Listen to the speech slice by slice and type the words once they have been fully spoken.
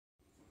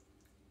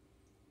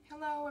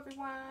Hello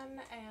everyone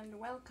and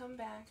welcome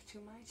back to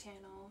my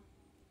channel.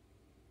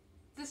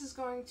 This is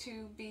going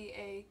to be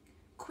a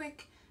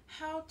quick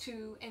how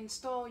to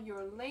install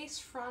your lace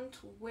front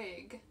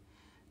wig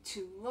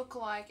to look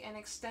like an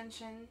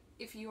extension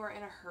if you are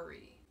in a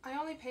hurry. I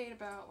only paid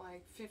about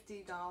like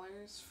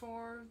 $50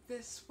 for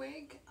this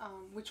wig,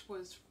 which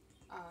was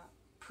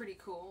pretty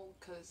cool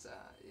because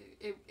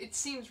it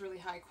seems really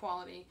high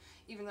quality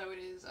even though it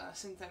is a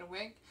synthetic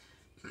wig.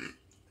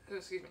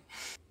 Excuse me.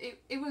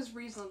 It was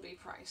reasonably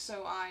priced,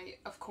 so I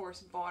of course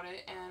bought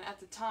it, and at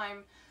the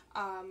time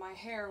my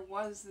hair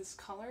was this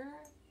color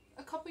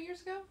a couple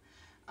years ago,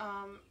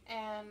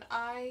 and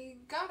I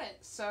got it,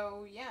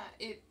 so yeah,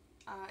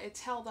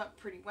 it's held up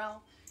pretty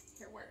well.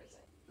 Here, where is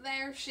it?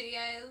 There she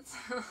is!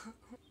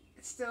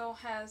 It still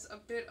has a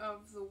bit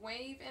of the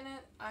wave in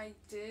it. I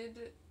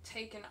did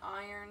take an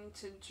iron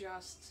to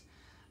just,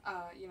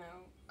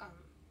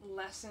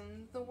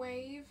 lessen the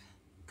wave,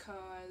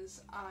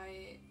 because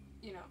I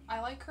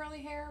like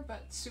curly hair,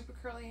 but super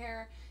curly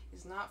hair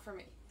is not for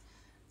me.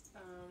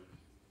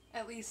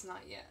 At least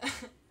not yet.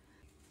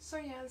 So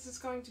yeah, this is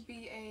going to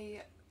be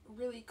a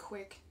really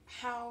quick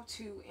how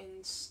to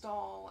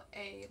install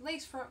a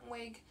lace front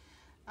wig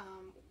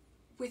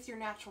with your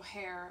natural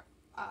hair,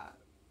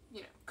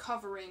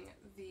 covering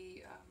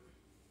the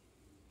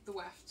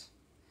weft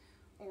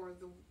or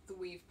the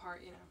weave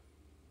part,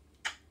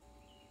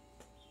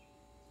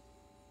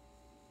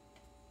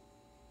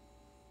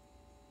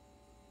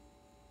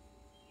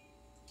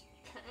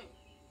 Okay.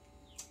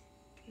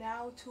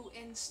 Now to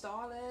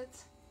install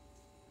it.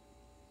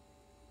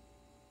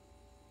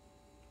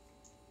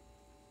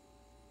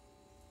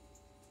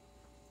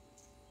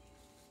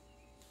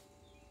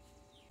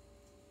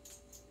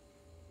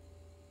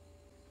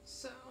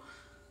 So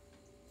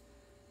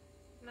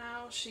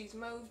now she's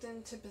moved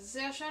into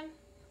position.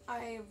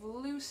 I've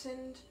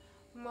loosened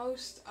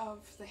most of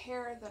the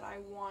hair that I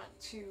want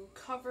to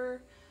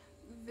cover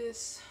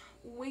this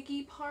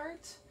wiggy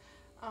part.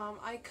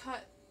 I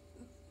cut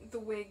the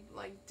wig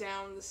like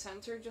down the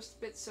center just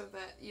a bit so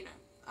that,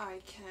 I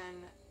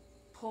can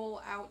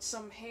pull out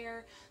some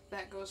hair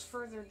that goes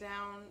further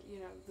down,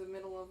 the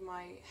middle of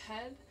my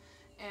head,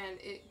 and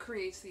it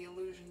creates the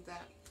illusion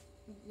that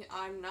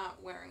I'm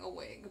not wearing a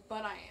wig,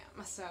 but I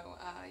am. So,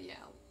 yeah,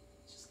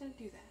 just gonna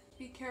do that.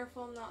 Be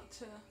careful not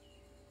to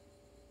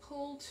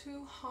pull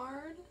too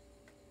hard,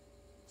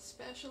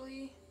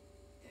 especially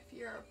if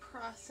you're a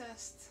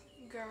processed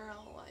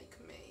girl like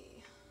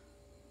me.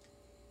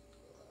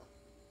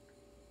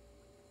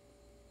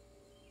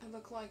 I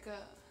look like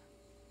a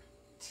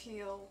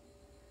teal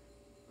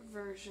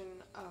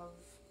version of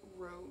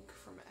Rogue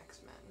from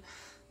X-Men.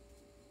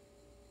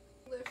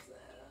 Lift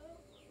that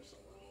up just a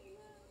little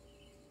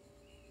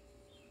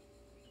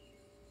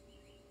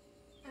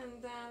bit.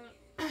 And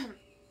then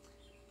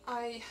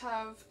I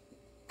have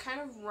kind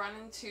of run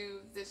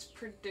into this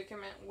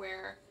predicament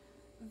where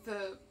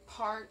the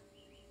part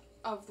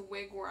of the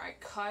wig where I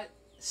cut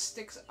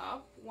sticks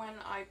up when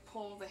I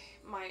pull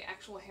my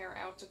actual hair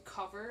out to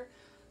cover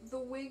the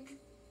wig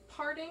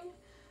parting,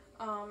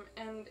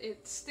 and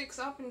it sticks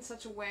up in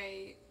such a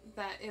way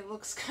that it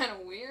looks kind of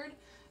weird,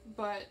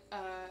 but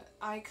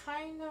I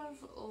kind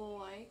of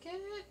like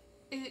it.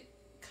 It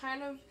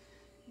kind of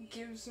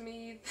gives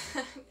me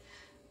that,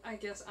 I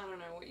guess, I don't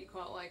know what you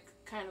call it, like,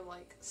 kind of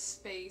like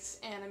space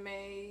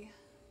anime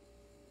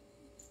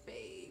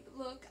babe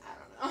look, I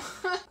don't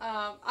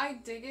know. I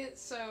dig it,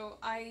 so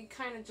I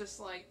kind of just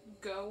like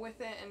go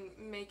with it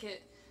and make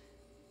it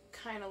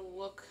kind of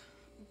look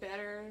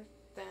better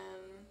than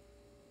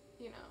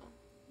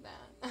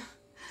that.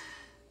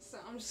 So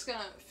I'm just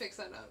gonna fix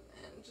that up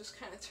and just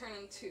kind of turn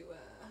into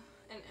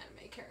an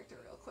anime character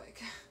real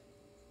quick.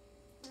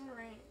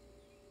 Alright.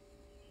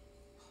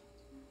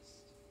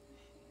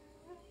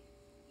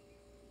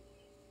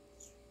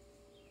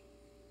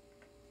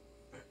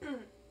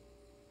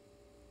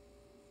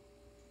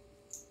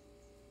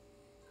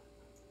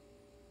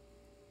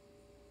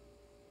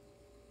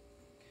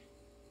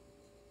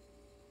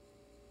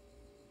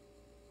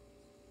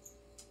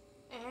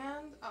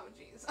 And, oh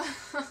geez.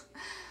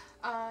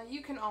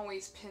 You can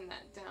always pin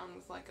that down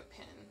with like a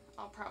pin.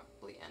 I'll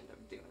probably end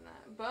up doing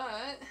that,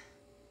 but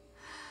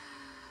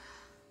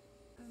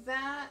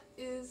that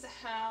is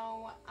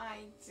how I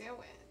do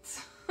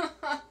it.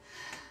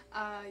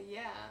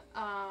 Yeah.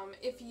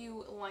 If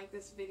you like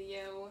this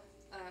video,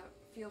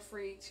 feel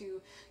free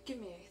to give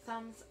me a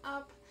thumbs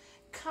up.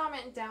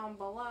 Comment down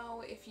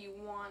below if you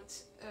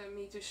want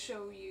me to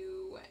show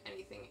you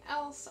anything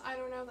else, I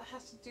don't know, that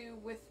has to do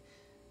with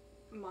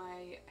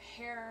my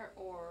hair,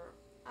 or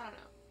I don't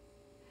know,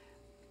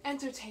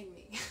 entertain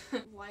me.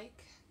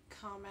 Like,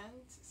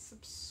 comment,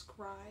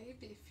 subscribe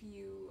if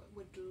you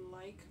would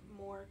like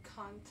more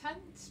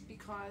content,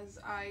 because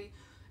I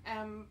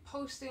am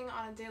posting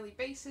on a daily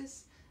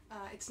basis.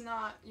 It's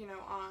not,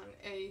 on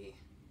a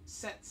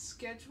set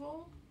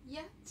schedule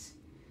yet.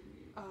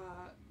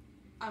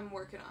 I'm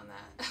working on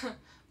that.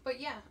 But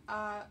yeah,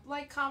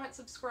 like, comment,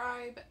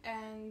 subscribe,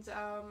 and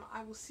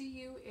I will see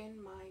you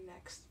in my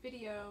next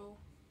video.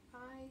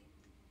 Bye.